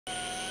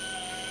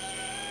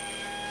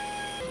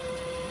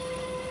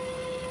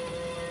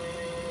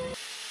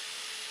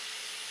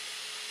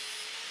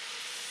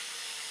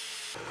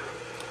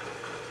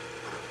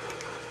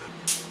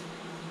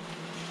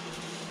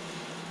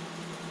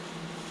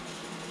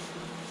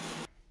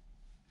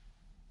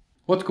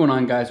What's going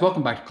on, guys?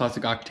 Welcome back to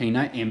Classic Octane.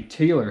 I am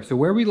Taylor. So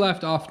where we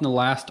left off in the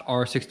last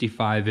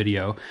R65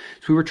 video,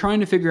 so we were trying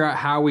to figure out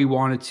how we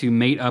wanted to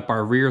mate up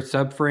our rear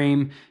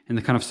subframe and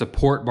the kind of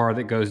support bar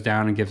that goes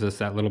down and gives us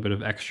that little bit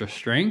of extra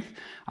strength.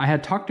 I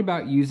had talked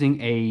about using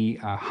a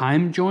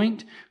Heim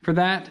joint for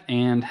that,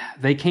 and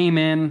they came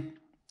in.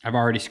 I've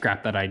already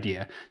scrapped that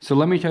idea. So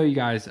let me tell you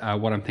guys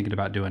what I'm thinking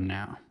about doing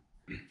now.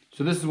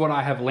 So this is what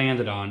I have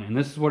landed on, and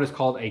this is what is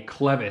called a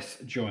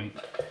clevis joint.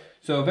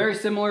 So very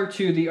similar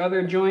to the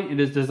other joint, it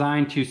is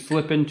designed to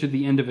slip into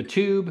the end of a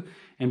tube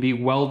and be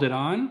welded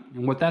on.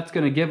 And what that's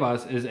going to give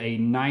us is a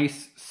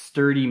nice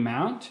sturdy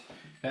mount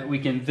that we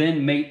can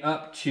then mate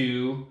up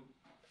to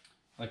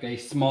like a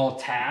small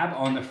tab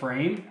on the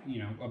frame,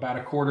 you know, about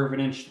 1/4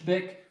 inch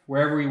thick.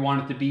 Wherever we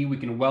want it to be, we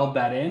can weld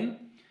that in.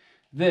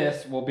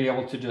 This will be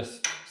able to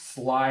just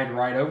slide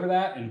right over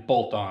that and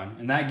bolt on.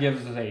 And that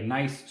gives us a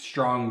nice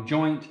strong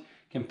joint.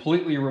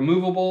 Completely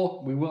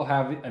removable. We will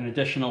have an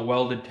additional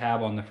welded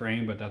tab on the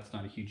frame, but that's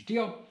not a huge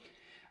deal.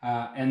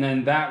 And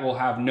then that will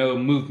have no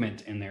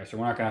movement in there. So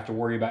we're not gonna have to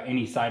worry about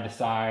any side to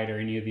side or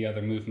any of the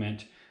other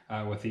movement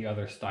with the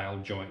other style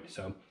joint.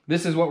 So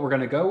this is what we're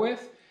gonna go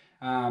with.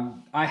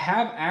 I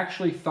have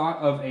actually thought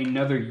of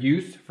another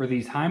use for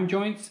these Heim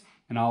joints,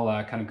 and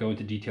I'll kind of go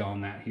into detail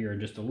on that here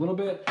in just a little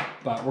bit,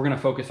 but we're gonna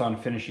focus on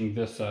finishing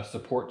this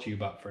support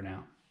tube up for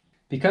now.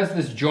 Because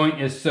this joint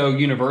is so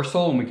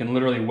universal and we can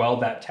literally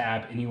weld that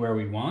tab anywhere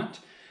we want,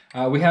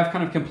 we have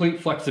kind of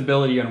complete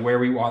flexibility on where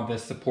we want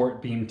this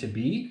support beam to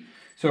be.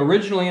 So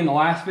originally in the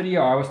last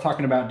video, I was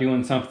talking about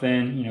doing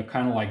something, you know,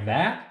 kind of like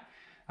that.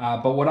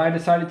 But what I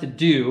decided to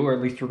do, or at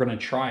least we're gonna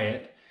try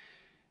it,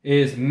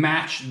 is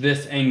match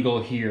this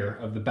angle here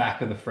of the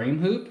back of the frame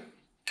hoop.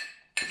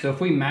 So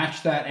if we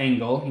match that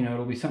angle, you know,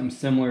 it'll be something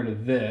similar to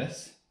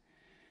this,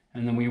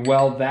 and then we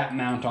weld that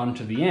mount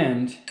onto the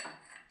end,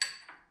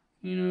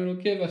 you know,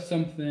 it'll give us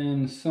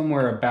something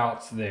somewhere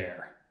about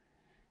there.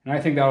 And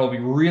I think that'll be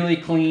really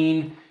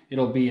clean.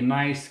 It'll be a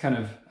nice kind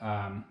of,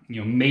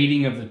 you know,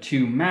 mating of the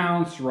two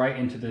mounts right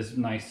into this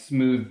nice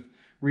smooth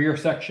rear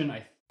section.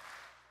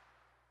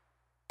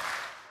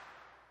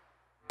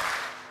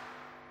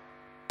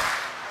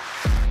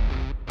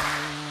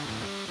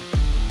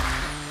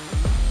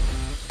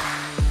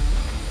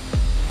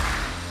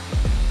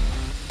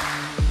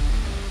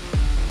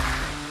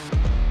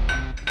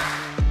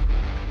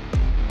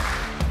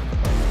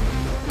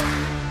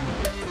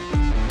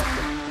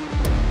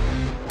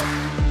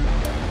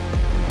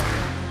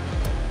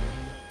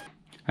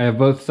 I have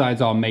both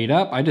sides all made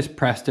up. I just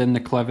pressed in the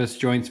clevis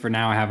joints for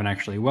now. I haven't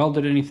actually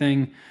welded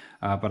anything,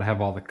 but I have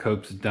all the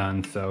copes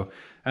done. So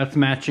that's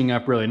matching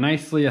up really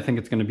nicely. I think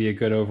it's gonna be a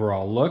good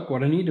overall look.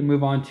 What I need to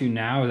move on to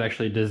now is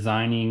actually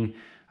designing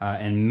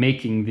and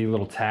making the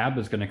little tab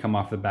that's gonna come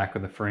off the back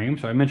of the frame.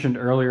 So I mentioned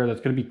earlier that's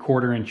gonna be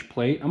 1/4 inch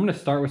plate. I'm gonna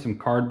start with some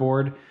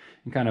cardboard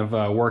and kind of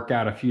work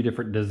out a few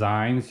different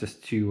designs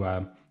just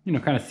to, you know,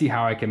 kind of see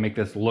how I can make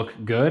this look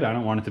good. I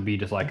don't want it to be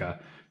just like a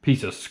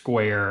piece of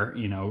square,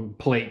 you know,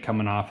 plate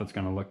coming off. It's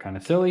going to look kind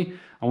of silly.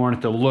 I want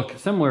it to look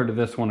similar to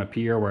this one up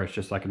here where it's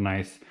just like a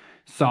nice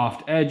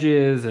soft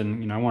edges,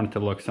 and you know, I want it to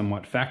look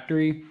somewhat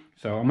factory.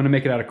 So I'm going to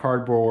make it out of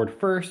cardboard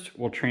first.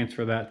 We'll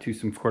transfer that to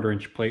some 1/4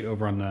 inch plate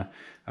over on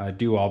the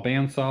do-all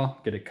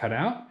bandsaw, get it cut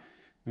out,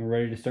 and we're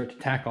ready to start to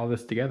tack all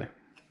this together.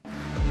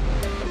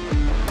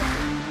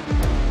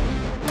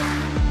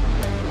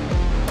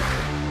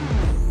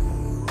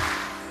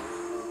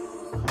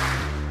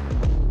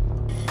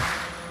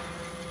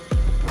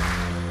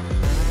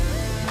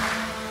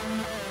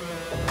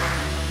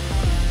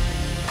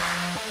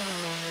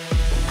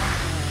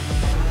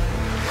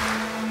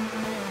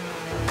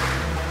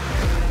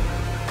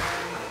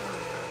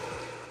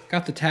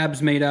 Got the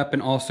tabs made up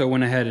and also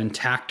went ahead and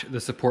tacked the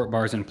support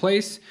bars in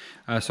place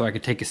so I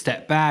could take a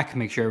step back,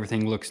 make sure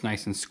everything looks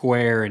nice and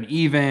square and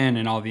even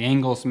and all the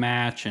angles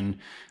match, and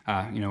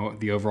you know,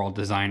 the overall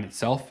design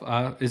itself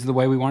is the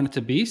way we want it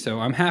to be. So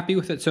I'm happy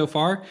with it so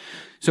far.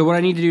 So what I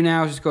need to do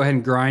now is just go ahead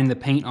and grind the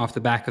paint off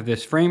the back of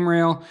this frame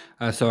rail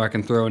so I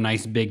can throw a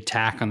nice big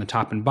tack on the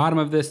top and bottom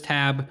of this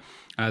tab.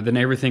 Then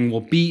everything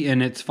will be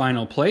in its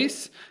final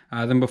place.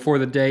 Then before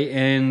the day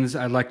ends,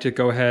 I'd like to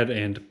go ahead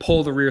and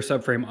pull the rear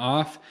subframe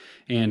off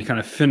and kind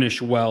of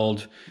finish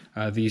weld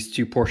these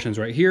two portions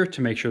right here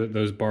to make sure that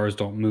those bars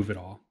don't move at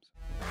all.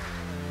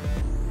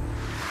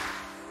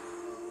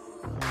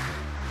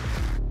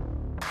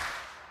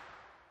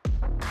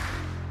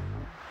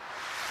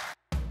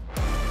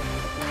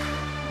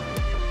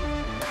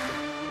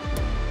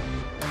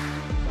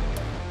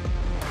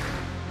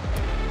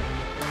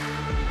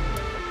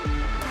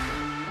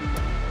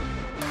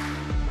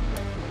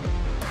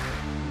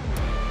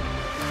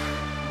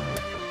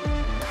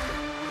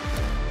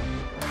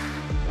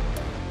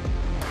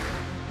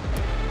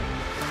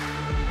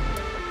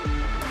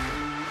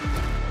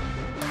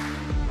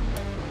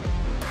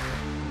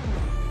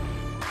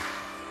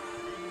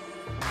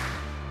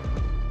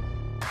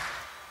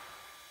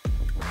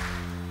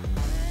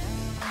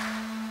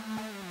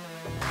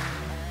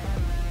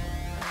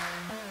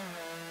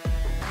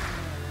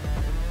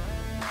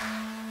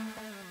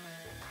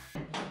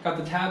 got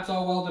the tabs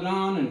all welded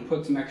on and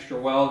put some extra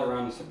weld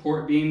around the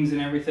support beams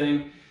and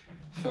everything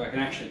so I can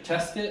actually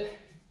test it.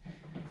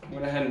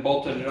 Went ahead and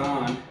bolted it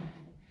on.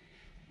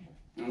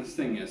 Now this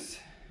thing is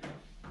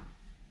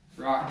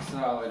rock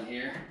solid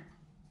here.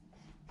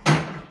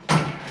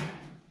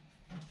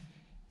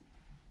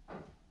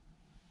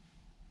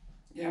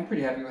 Yeah, I'm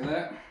pretty happy with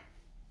that.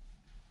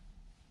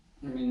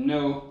 I mean,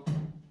 no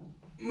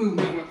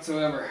movement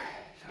whatsoever.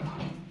 So,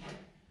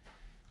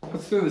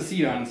 let's throw the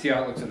seat on and see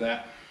how it looks with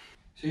that.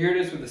 So here it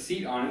is with the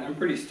seat on it. I'm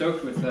pretty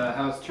stoked with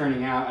how it's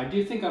turning out. I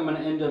do think I'm going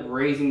to end up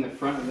raising the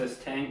front of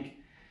this tank.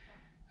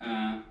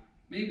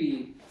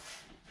 Maybe,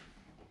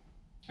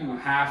 I don't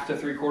know, 1/2 to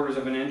 3/4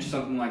 of an inch,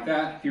 something like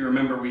that. If you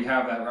remember, we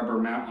have that rubber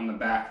mount on the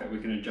back that we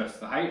can adjust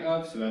the height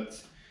of, so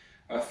that's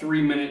a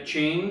 3-minute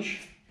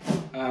change.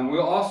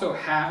 We'll also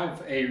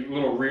have a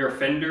little rear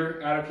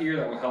fender out of here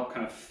that will help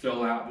kind of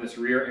fill out this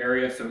rear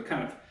area, so it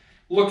kind of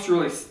looks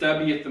really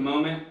stubby at the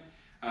moment.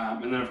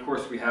 And then of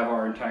course we have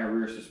our entire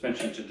rear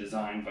suspension to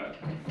design, but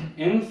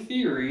in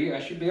theory I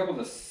should be able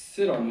to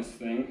sit on this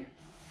thing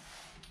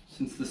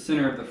since the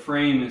center of the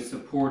frame is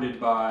supported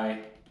by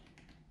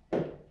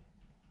the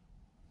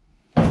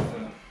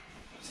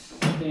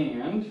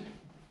stand.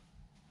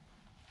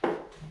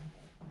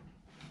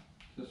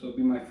 This will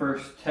be my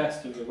first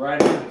test of the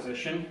riding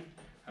position.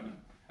 I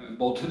haven't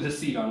bolted the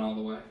seat on all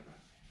the way.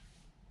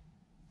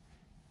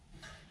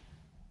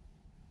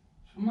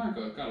 So I'm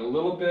got a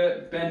little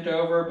bit bent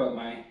over, but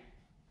my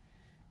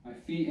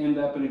feet end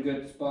up in a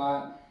good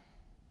spot.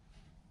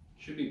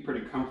 Should be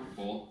pretty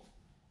comfortable.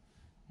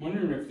 I'm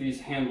wondering if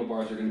these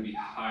handlebars are going to be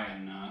high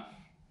enough.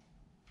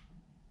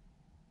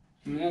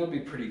 And that'll be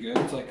pretty good.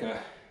 It's like a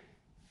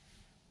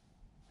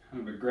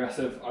kind of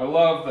aggressive. I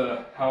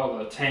love how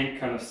the tank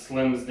kind of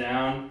slims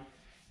down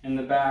in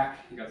the back.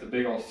 You got the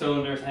big old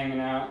cylinders hanging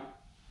out.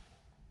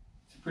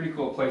 It's a pretty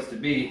cool place to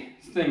be.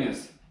 This thing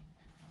is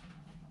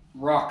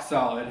rock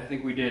solid. I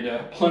think we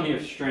did plenty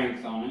of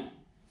strength on it.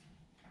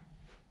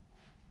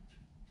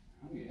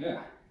 Oh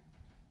yeah,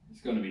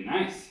 it's going to be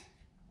nice.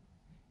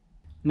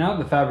 Now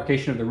that the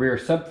fabrication of the rear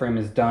subframe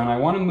is done, I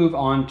want to move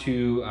on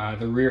to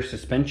the rear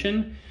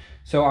suspension.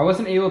 So I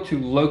wasn't able to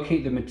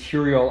locate the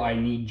material I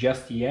need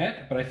just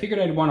yet, but I figured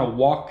I'd want to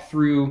walk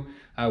through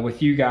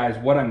with you guys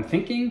what I'm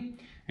thinking,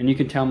 and you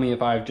can tell me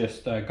if I've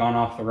just gone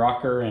off the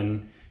rocker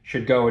and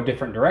should go a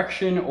different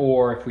direction,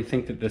 or if we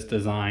think that this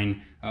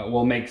design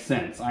will make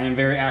sense. I am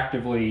very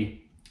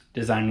actively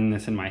designing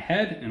this in my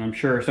head, and I'm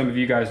sure some of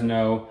you guys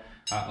know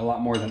a lot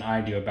more than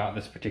I do about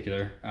this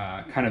particular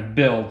kind of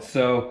build.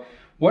 So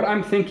what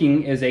I'm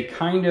thinking is a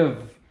kind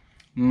of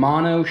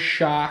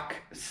mono-shock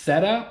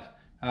setup,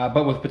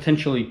 but with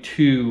potentially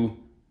 2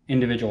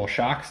 individual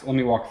shocks. Let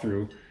me walk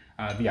through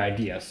the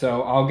idea.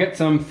 So I'll get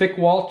some thick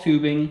wall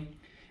tubing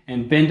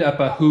and bend up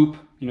a hoop,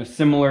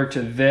 similar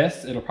to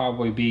this. It'll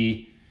probably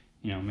be,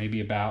 maybe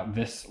about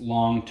this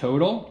long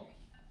total.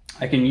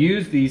 I can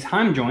use these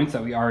heim joints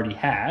that we already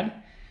had.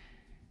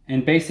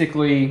 And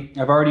basically,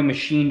 I've already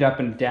machined up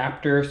an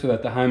adapter so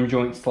that the heim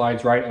joint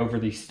slides right over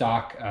the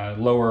stock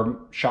lower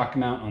shock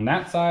mount on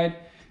that side.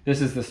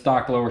 This is the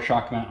stock lower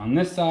shock mount on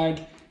this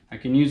side. I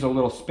can use a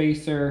little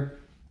spacer.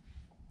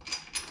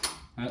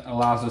 That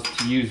allows us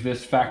to use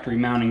this factory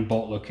mounting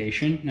bolt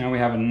location. Now we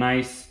have a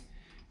nice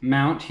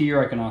mount here.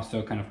 I can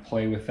also kind of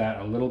play with that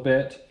a little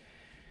bit.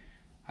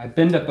 I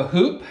bend up a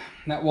hoop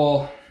that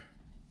will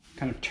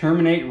kind of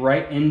terminate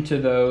right into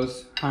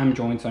those heim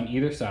joints on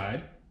either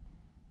side.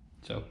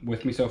 So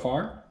with me so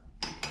far?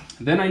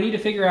 Then I need to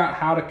figure out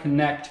how to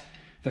connect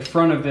the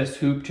front of this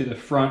hoop to the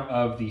front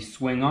of the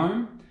swing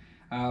arm.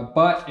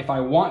 But if I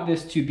want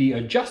this to be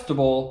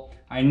adjustable,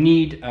 I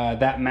need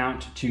that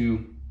mount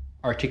to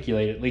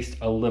articulate at least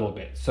a little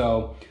bit.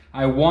 So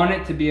I want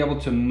it to be able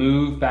to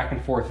move back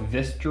and forth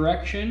this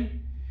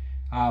direction.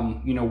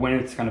 When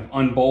it's kind of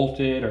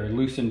unbolted or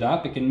loosened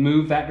up, it can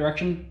move that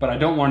direction, but I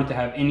don't want it to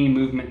have any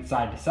movement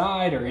side to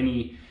side or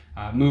any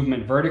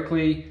movement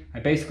vertically. I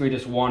basically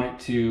just want it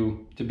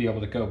to be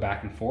able to go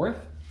back and forth.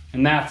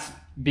 And that's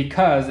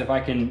because if I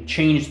can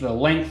change the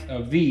length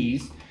of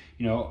these,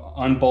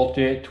 unbolt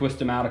it, twist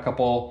them out a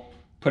couple,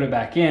 put it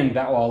back in,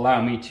 that will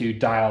allow me to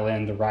dial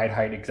in the ride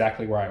height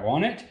exactly where I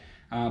want it.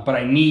 But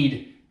I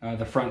need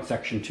the front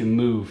section to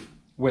move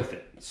with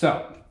it.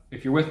 So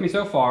if you're with me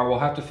so far, we'll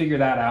have to figure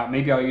that out.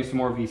 Maybe I'll use some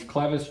more of these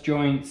clevis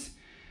joints.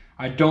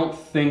 I don't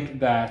think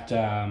that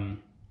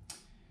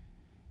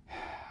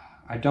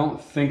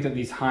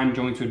these heim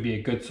joints would be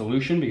a good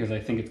solution because I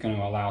think it's going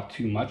to allow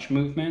too much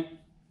movement.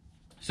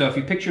 So if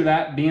you picture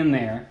that being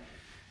there,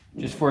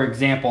 just for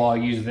example, I'll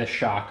use this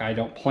shock. I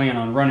don't plan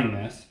on running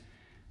this,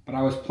 but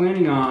I was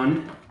planning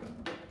on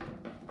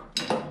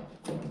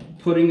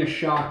putting a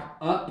shock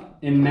up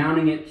and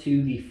mounting it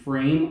to the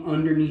frame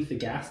underneath the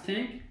gas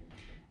tank,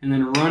 and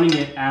then running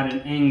it at an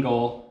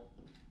angle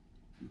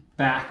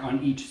back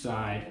on each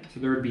side. So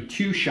there would be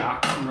 2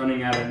 shocks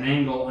running at an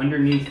angle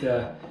underneath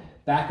the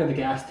back of the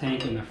gas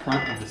tank and the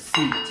front of the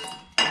seat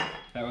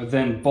that would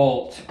then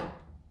bolt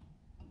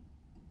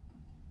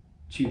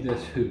to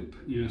this hoop,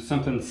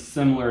 something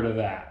similar to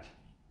that.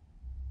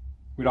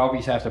 We'd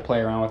obviously have to play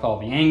around with all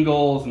the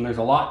angles, and there's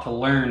a lot to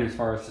learn as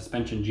far as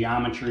suspension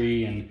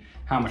geometry and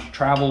how much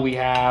travel we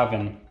have,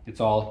 and it's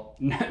all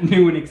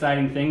new and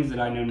exciting things that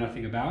I know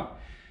nothing about.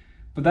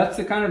 But that's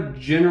the kind of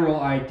general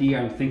idea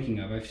I'm thinking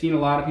of. I've seen a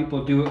lot of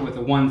people do it with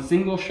one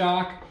single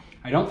shock.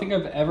 I don't think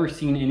I've ever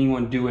seen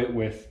anyone do it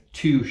with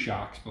 2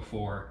 shocks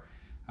before.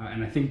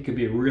 And I think it could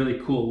be a really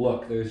cool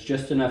look. There's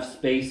just enough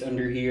space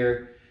under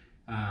here.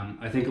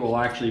 I think it will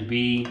actually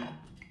be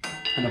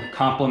kind of a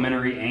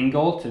complementary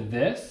angle to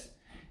this.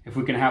 If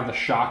we can have the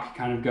shock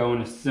kind of go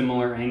in a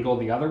similar angle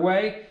the other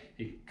way,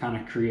 it kind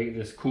of create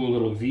this cool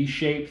little V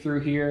shape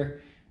through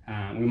here.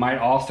 We might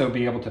also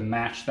be able to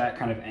match that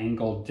kind of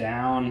angle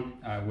down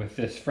with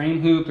this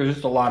frame hoop. There's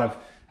just a lot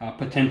of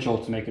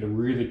potential to make it a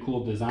really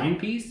cool design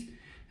piece.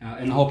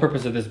 And the whole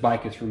purpose of this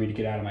bike is for me to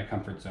get out of my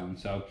comfort zone.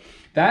 So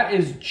that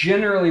is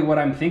generally what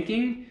I'm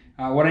thinking.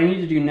 What I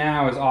need to do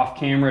now is off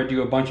camera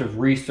do a bunch of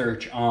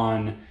research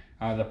on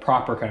the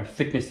proper kind of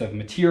thickness of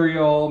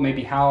material,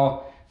 maybe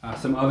how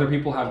some other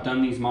people have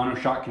done these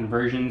monoshock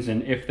conversions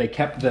and if they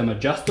kept them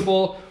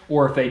adjustable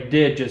or if they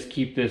did just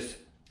keep this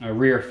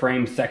rear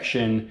frame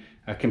section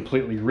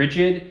completely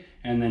rigid,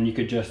 and then you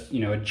could just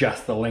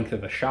adjust the length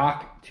of the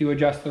shock to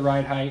adjust the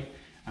ride height.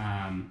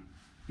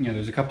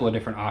 There's a couple of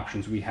different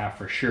options we have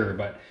for sure,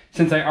 but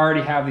since I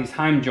already have these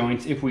Heim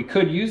joints, if we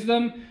could use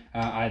them,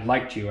 I'd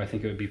like to. I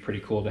think it would be pretty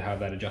cool to have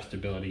that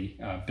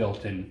adjustability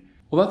built in.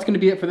 Well, that's going to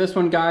be it for this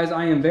one, guys.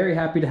 I am very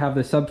happy to have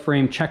the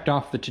subframe checked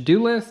off the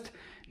to-do list.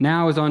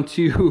 Now is on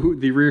to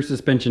the rear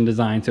suspension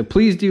design. So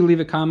please do leave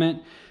a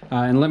comment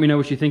and let me know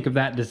what you think of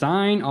that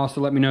design. Also,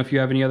 let me know if you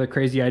have any other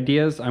crazy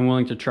ideas. I'm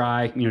willing to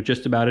try,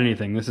 just about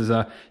anything. This is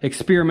a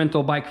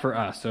experimental bike for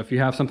us. So if you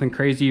have something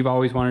crazy you've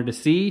always wanted to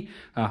see,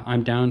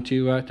 I'm down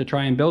to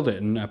try and build it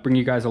and bring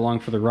you guys along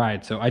for the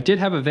ride. So I did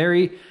have a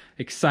very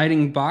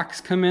exciting box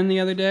come in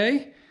the other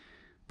day.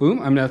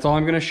 Boom, that's all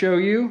I'm gonna show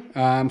you.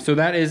 So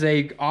that is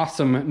a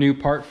awesome new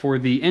part for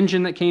the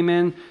engine that came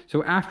in.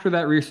 So after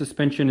that rear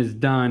suspension is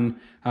done,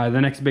 the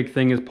next big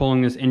thing is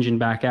pulling this engine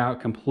back out,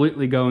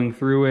 completely going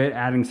through it,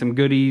 adding some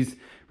goodies,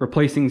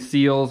 replacing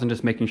seals, and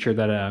just making sure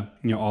that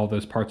all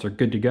those parts are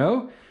good to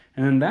go.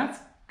 And then that's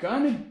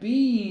gonna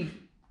be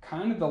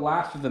kind of the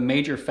last of the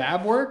major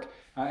fab work.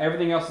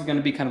 Everything else is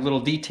gonna be kind of little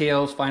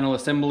details, final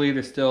assembly.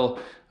 There's still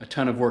a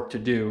ton of work to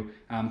do.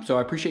 So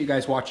I appreciate you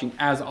guys watching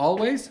as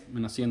always,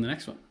 and I'll see you in the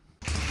next one.